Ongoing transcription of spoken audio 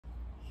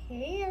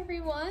Hey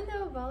everyone,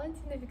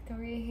 Valentina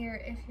Victoria here.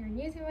 If you're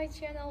new to my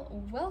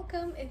channel,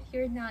 welcome. If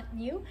you're not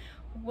new,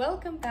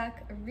 welcome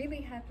back.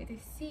 Really happy to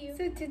see you.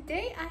 So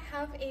today I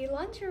have a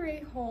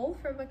lingerie haul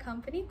from a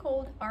company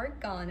called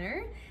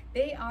Arcgonnor.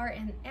 They are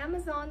an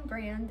Amazon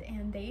brand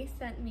and they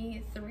sent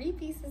me 3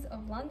 pieces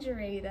of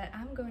lingerie that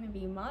I'm going to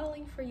be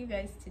modeling for you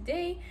guys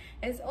today.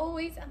 As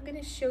always, I'm going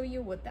to show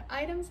you what the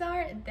items are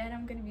and then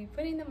I'm going to be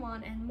putting them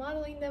on and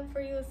modeling them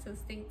for you, so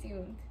stay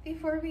tuned.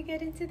 Before we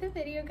get into the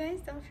video, guys,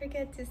 don't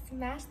forget to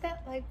smash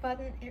that like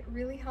button. It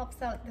really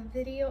helps out the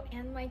video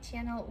and my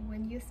channel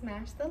when you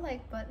smash the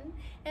like button,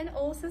 and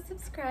also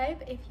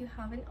subscribe if you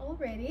haven't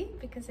already,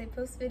 because I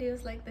post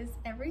videos like this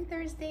every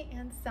Thursday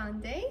and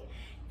Sunday.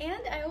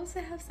 And I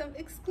also have some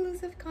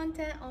exclusive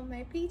content on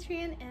my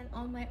Patreon and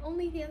on my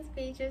OnlyFans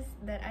pages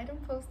that I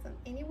don't post on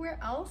anywhere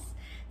else.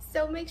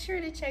 So make sure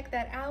to check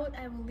that out.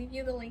 I will leave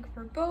you the link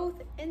for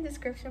both in the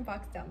description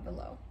box down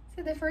below.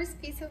 So the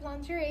first piece of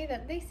lingerie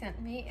that they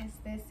sent me is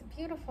this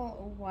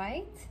beautiful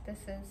white. This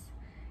is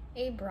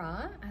a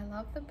bra. I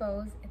love the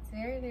bows. It's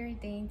very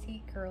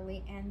dainty,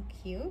 curly, and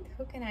cute.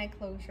 Hook and eye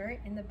closure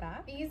in the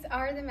back. These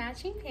are the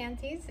matching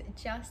panties,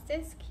 just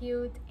as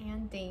cute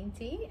and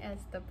dainty as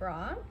the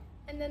bra.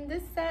 And then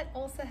this set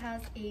also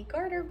has a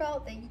garter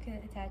belt that you can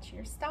attach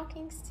your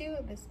stockings to.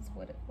 This is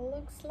what it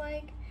looks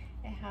like.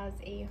 It has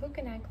a hook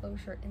and eye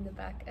closure in the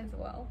back as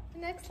well.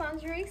 The next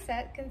lingerie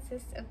set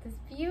consists of this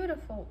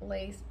beautiful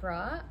lace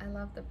bra. I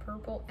love the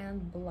purple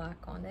and black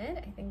on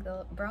it. I think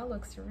the bra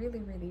looks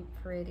really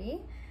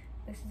pretty.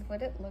 This is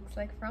what it looks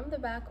like from the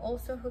back.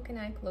 Also hook and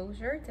eye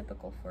closure,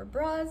 typical for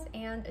bras,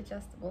 and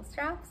adjustable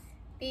straps.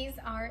 These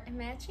are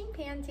matching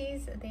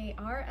panties. They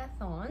are a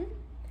thon.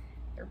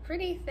 They're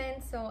pretty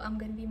thin, so I'm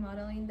going to be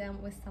modeling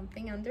them with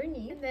something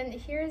underneath. And then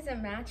here's a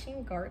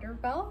matching garter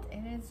belt.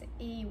 It is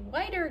a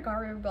wider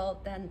garter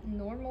belt than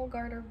normal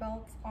garter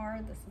belts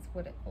are. This is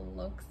what it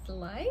looks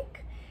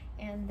like.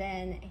 And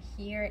then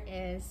here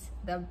is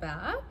the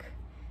back.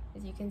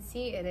 As you can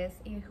see, it is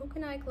a hook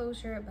and eye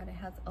closure, but it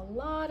has a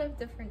lot of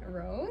different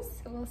rows.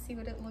 So we'll see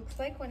what it looks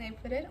like when I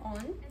put it on.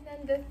 And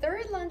then the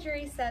third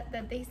lingerie set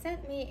that they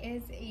sent me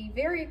is a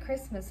very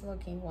Christmas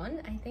looking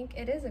one. I think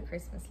it is a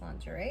Christmas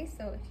lingerie.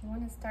 So if you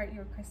want to start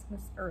your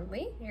Christmas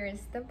early, here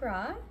is the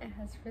bra. It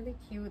has really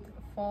cute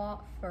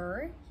faux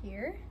fur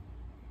here.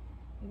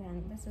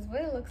 Then this is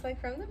what it looks like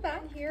from the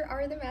back. Here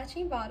are the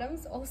matching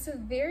bottoms, also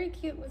very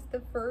cute with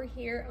the fur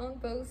here on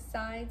both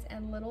sides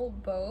and little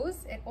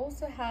bows. It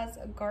also has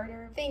a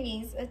garter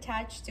thingies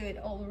attached to it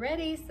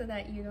already so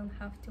that you don't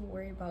have to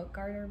worry about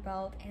garter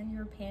belt and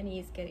your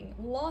panties getting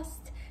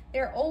lost.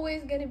 They're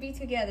always going to be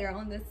together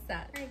on this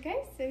set. Alright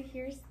guys, so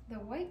here's the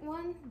white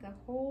one, the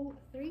whole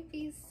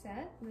 3-piece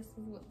set. This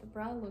is what the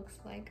bra looks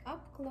like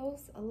up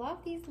close. I love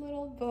these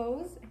little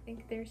bows. I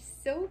think they're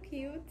so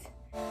cute.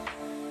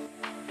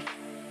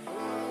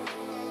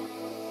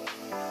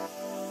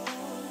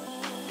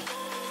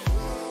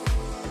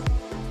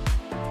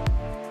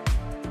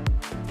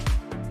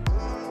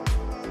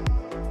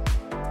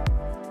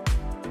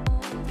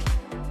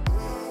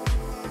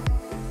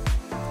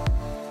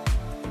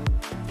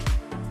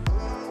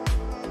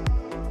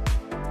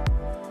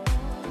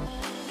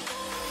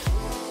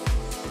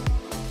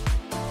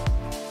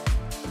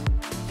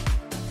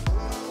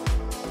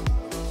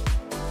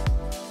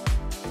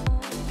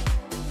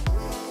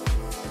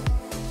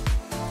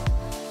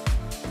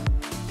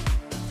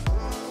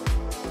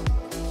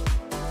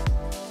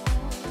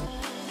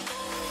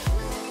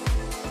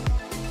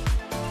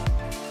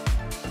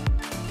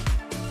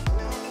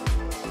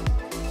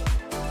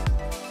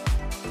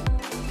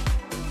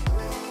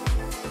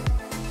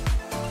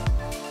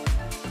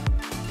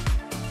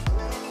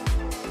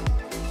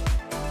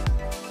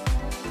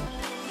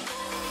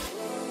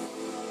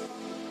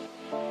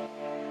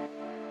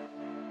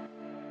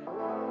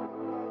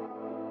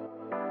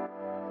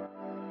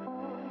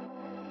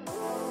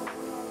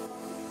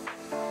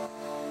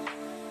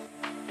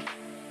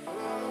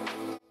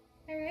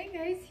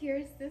 Guys,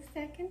 here's the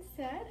second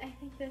set. I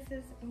think this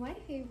is my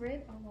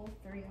favorite of all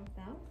 3 of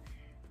them.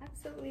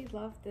 Absolutely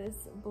love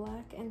this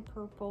black and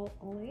purple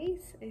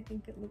lace. I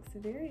think it looks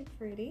very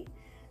pretty.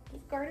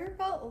 This garter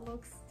belt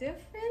looks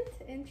different,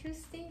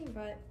 interesting,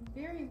 but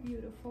very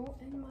beautiful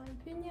in my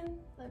opinion.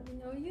 Let me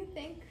know what you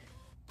think.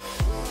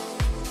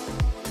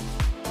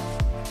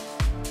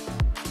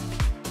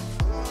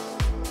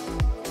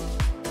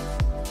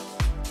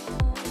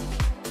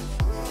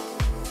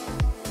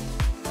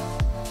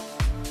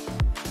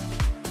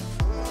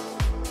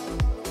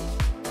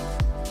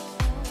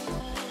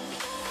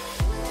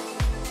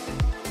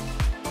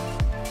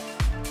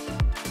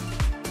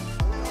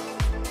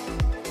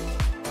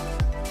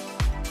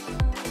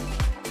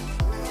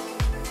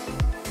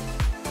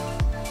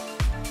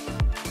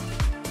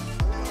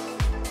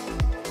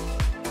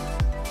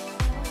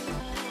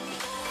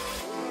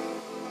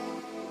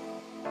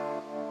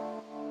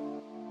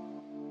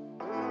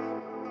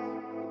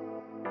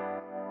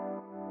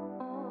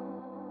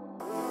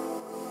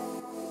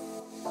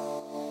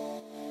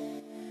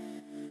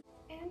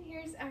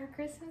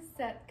 Christmas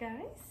set,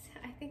 guys.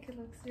 I I think it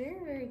looks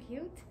very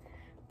cute.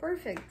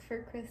 Perfect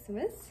for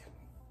Christmas.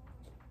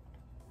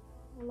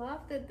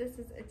 Love that this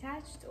is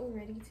attached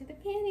already to the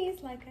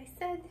panties. Like I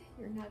said,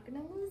 you're not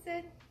gonna lose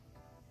it.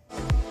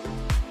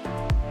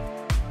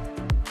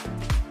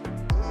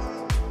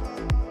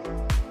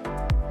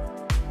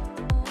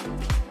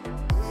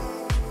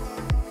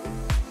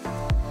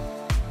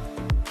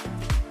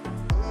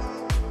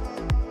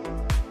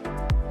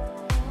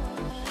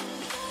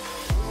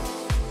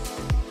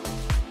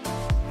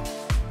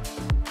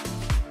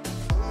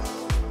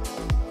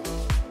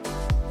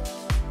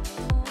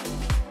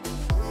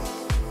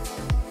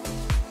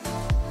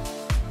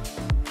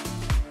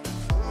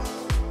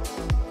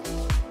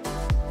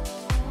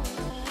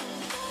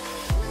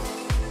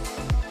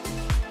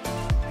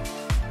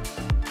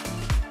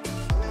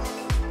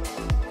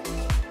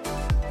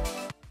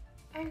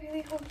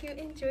 Hope you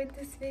enjoyed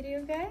this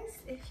video, guys.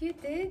 If you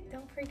did,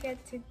 don't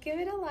forget to give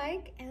it a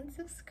like and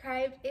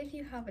subscribe if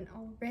you haven't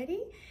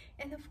already,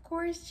 and of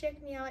course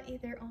check me out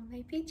either on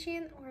my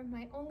Patreon or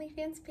my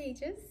OnlyFans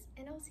pages,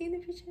 and I'll see you in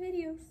the future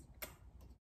videos.